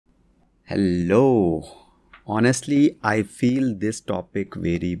Hello. Honestly, I feel this topic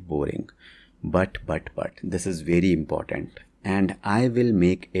very boring. But this is very important and I will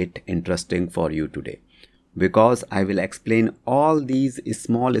make it interesting for you today because I will explain all these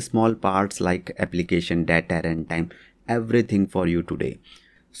small parts like application, data, runtime, everything for you today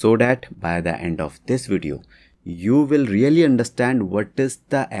so that by the end of this video you will really understand what is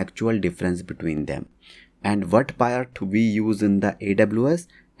the actual difference between them and what part we use in the AWS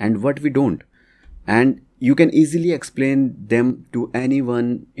and what we don't, and you can easily explain them to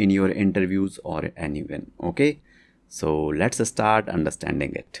anyone in your interviews or anyone. Okay, so let's start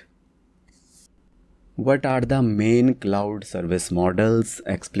understanding it. What are the main cloud service models?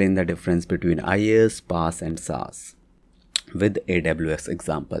 Explain the difference between IaaS, PAAS and SaaS with AWS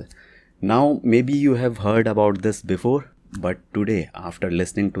example. Now maybe you have heard about this before, but today after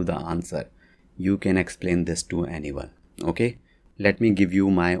listening to the answer you can explain this to anyone. Okay, let me give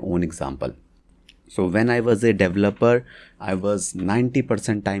you my own example. So when I was a developer, I was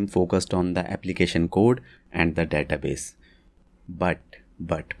 90% time focused on the application code and the database. But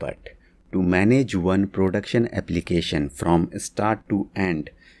to manage one production application from start to end,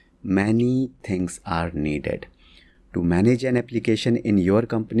 many things are needed. To manage an application in your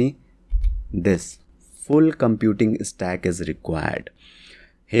company, this full computing stack is required.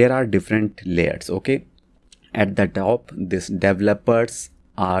 Here are different layers. Okay, at the top, these developers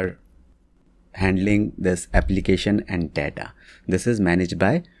are handling this application and data. This is managed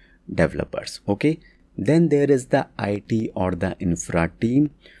by developers. Okay, then there is the IT or the infra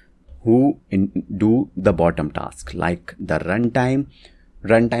team who do the bottom task like the runtime.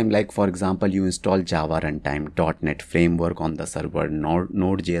 Like for example, you install Java runtime, .NET framework on the server,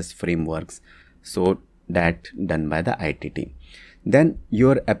 Node.js frameworks, so that done by the IT team. Then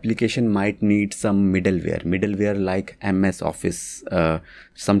your application might need some middleware like MS Office,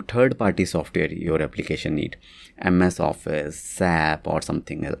 some third-party software your application need, MS Office, SAP or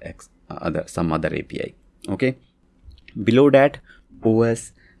something else, some other API. Okay, below that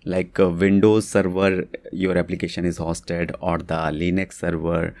OS like a Windows server your application is hosted or the Linux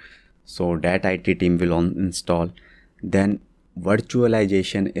server, so that IT team will install. Then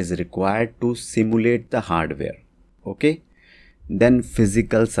virtualization is required to simulate the hardware. Okay, then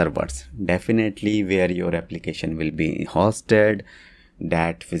physical servers, definitely where your application will be hosted,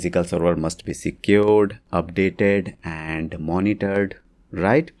 that physical server must be secured, updated and monitored,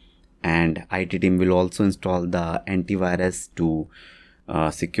 right? And IT team will also install the antivirus to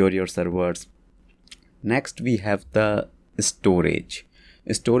secure your servers. Next we have the storage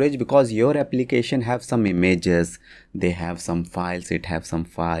because your application have some images, they have some files, some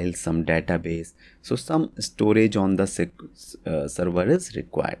database, so some storage on the server is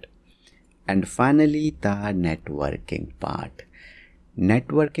required. And finally the networking part.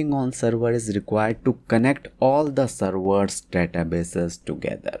 Networking on server is required to connect all the servers databases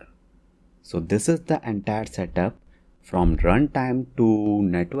together. So this is the entire setup from runtime to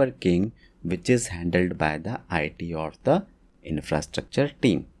networking, which is handled by the IT or the infrastructure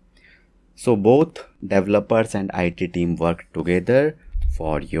team. So both developers and IT team work together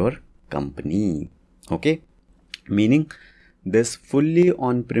for your company. Okay, meaning this fully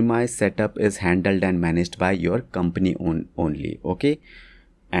on-premise setup is handled and managed by your company only. Okay,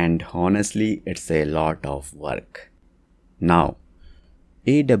 and honestly it's a lot of work. Now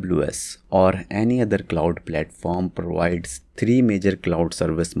AWS or any other cloud platform provides three major cloud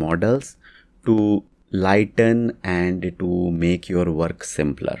service models to lighten and to make your work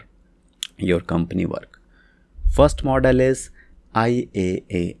simpler, your company work. First model is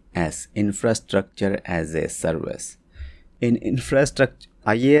IAAS, infrastructure as a service. In infrastructure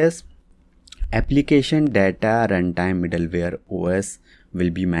IaaS, application, data, runtime, middleware, OS will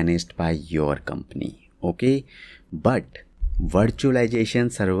be managed by your company. Okay, but virtualization,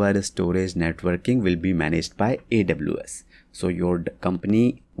 server, storage, networking will be managed by AWS. So your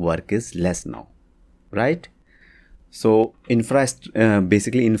company work is less now, right? So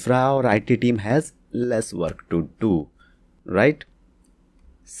basically infra or IT team has less work to do, right?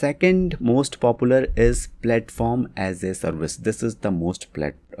 Second most popular is platform as a service. This is the most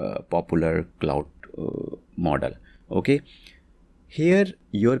popular cloud model. Okay, here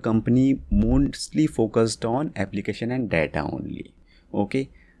your company mostly focused on application and data only. Okay,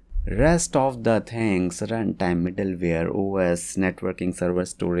 rest of the things, runtime, middleware, OS, networking, server,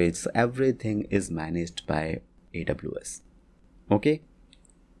 storage, so everything is managed by AWS. Okay,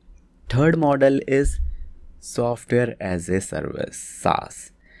 third model is software as a service,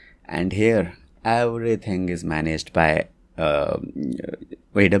 SaaS, and here everything is managed by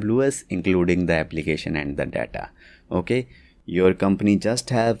AWS, including the application and the data. Okay, Your company just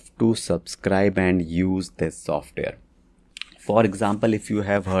have to subscribe and use this software. For example, if you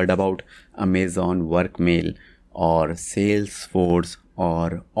have heard about Amazon Workmail or Salesforce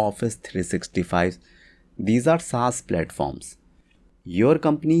or Office 365, these are SaaS platforms. Your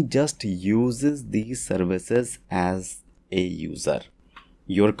company just uses these services as a user.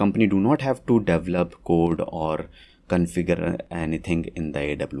 Your company do not have to develop code or configure anything in the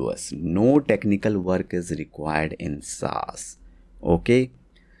AWS. No technical work is required in SaaS. Okay.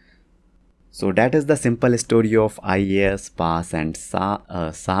 So that is the simple story of IAAS, PAAS and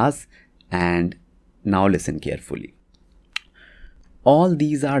SaaS. And now listen carefully. All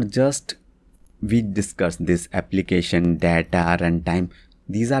these are just, we discussed this application, data, runtime.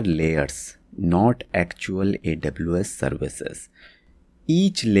 These are layers, not actual AWS services.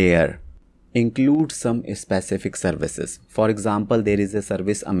 Each layer includes some specific services. For example, there is a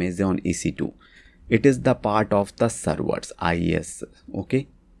service Amazon EC2. It is the part of the servers, IAAS, okay?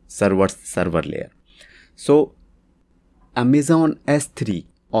 Server layer. So Amazon S3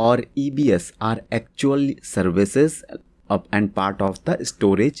 or EBS are actual services and part of the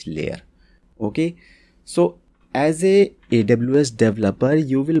storage layer. Okay, so as a AWS developer,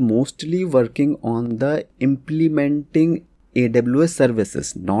 you will mostly working on the implementing AWS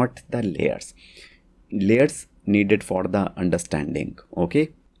services, not the layers needed for the understanding.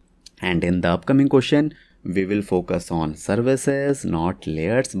 Okay, and in the upcoming question we will focus on services, not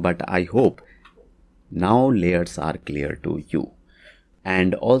layers, but I hope now layers are clear to you.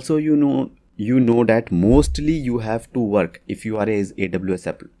 And also you know that mostly you have to work, if you are a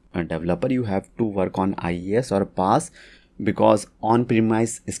AWS developer, you have to work on IaaS or PaaS, because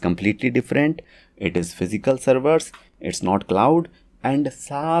on-premise is completely different. It is physical servers, it's not cloud. And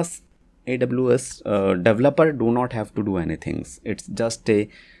SaaS AWS developer do not have to do anything. It's just a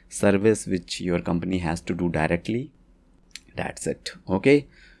service which your company has to do directly. That's it. Okay,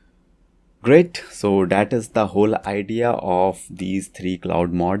 great. So that is the whole idea of these three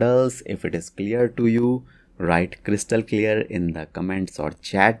cloud models. If it is clear to you, write crystal clear in the comments or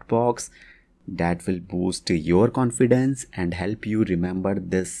chat box. That will boost your confidence and help you remember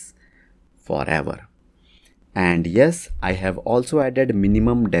this forever. And yes, I have also added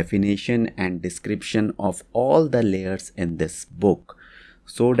minimum definition and description of all the layers in this book,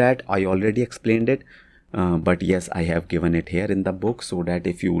 so that I already explained it, but yes, I have given it here in the book, so that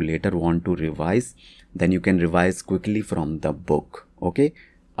if you later want to revise, then you can revise quickly from the book. Okay,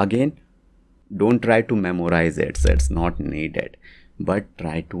 again, don't try to memorize it, so it's not needed, but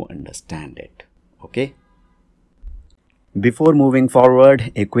try to understand it. Okay, before moving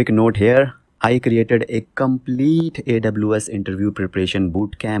forward, a quick note here. I created a complete AWS interview preparation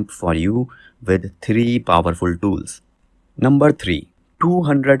bootcamp for you with 3 powerful tools. Number 3,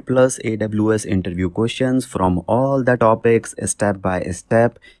 200 plus AWS interview questions from all the topics step by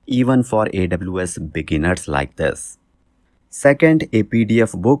step, even for AWS beginners like this. Second, a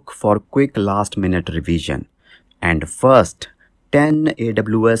PDF book for quick last minute revision. And first, 10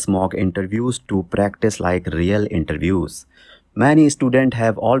 AWS mock interviews to practice like real interviews. Many students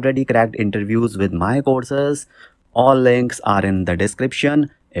have already cracked interviews with my courses. All links are in the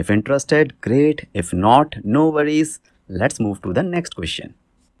description. If interested, great. If not, no worries. Let's move to the next question.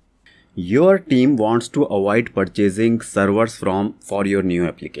 Your team wants to avoid purchasing servers for your new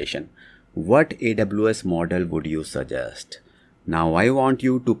application. What AWS model would you suggest? Now I want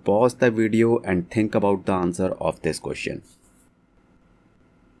you to pause the video and think about the answer of this question.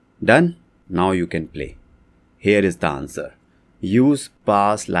 Done? Now you can play. Here is the answer. Use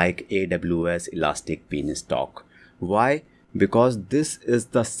PAAS like AWS Elastic Beanstalk. Why? Because this is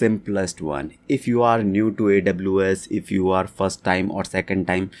the simplest one. If you are new to AWS, if you are first time or second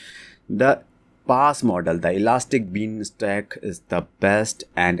time, the PAAS model, the Elastic Beanstalk, is the best,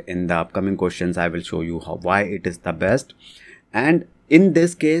 and in the upcoming questions I will show you why it is the best. And in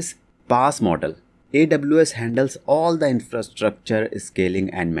this case, PAAS model, AWS handles all the infrastructure, scaling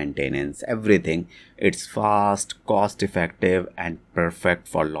and maintenance, everything. It's fast, cost effective and perfect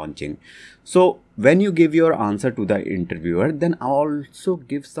for launching. So when you give your answer to the interviewer, then also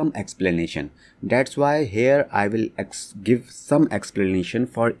give some explanation. That's why here I will give some explanation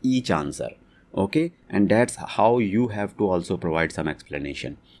for each answer. Okay, and that's how you have to also provide some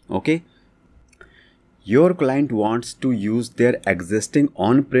explanation. Okay, your client wants to use their existing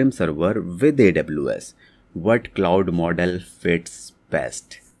on-prem server with AWS. What cloud model fits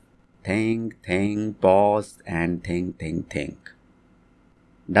best? Think, pause and think.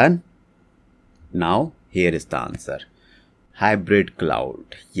 Done? Now here is the answer. Hybrid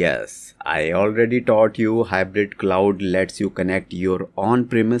cloud. Yes, I already taught you hybrid cloud lets you connect your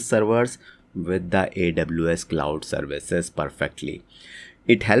on-premise servers with the AWS cloud services perfectly.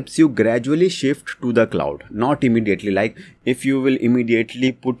 It helps you gradually shift to the cloud, not immediately. Like if you will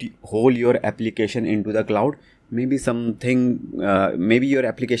immediately put whole your application into the cloud, maybe maybe your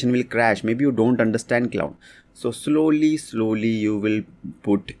application will crash, maybe you don't understand cloud. So slowly you will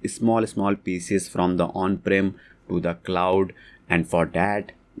put small pieces from the on-prem to the cloud, and for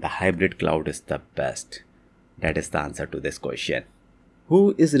that the hybrid cloud is the best. That is the answer to this question.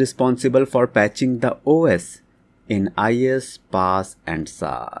 Who is responsible for patching the OS in IAAS, PAAS and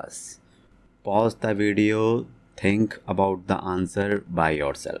SAAS? Pause the video, think about the answer by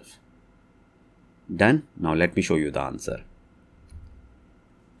yourself. Done? Now let me show you the answer.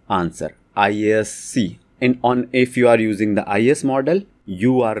 Answer: IAAS. If you are using the IAAS model,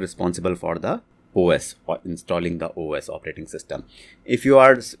 you are responsible for the OS or installing the OS operating system. If you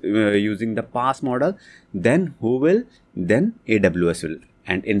are using the PAAS model, then who will? Then AWS will.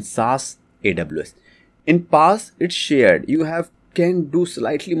 And in SAAS, AWS. In PAAS, it's shared. You can do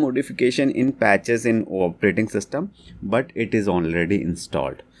slightly modification in patches in operating system, but it is already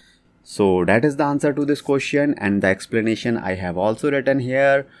installed. So that is the answer to this question, and the explanation I have also written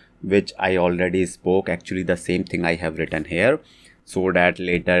here, which I already spoke. Actually the same thing I have written here, so that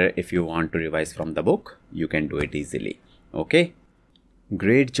later if you want to revise from the book, you can do it easily. Okay,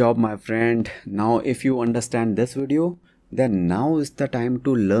 great job my friend. Now if you understand this video, then now is the time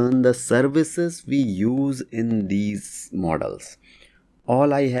to learn the services we use in these models.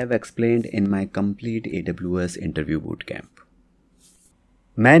 All I have explained in my complete AWS interview bootcamp.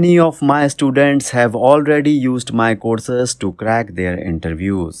 Many of my students have already used my courses to crack their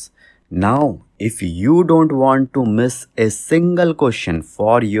interviews. Now, if you don't want to miss a single question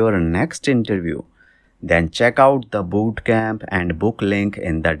for your next interview, then check out the bootcamp and book link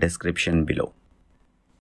in the description below.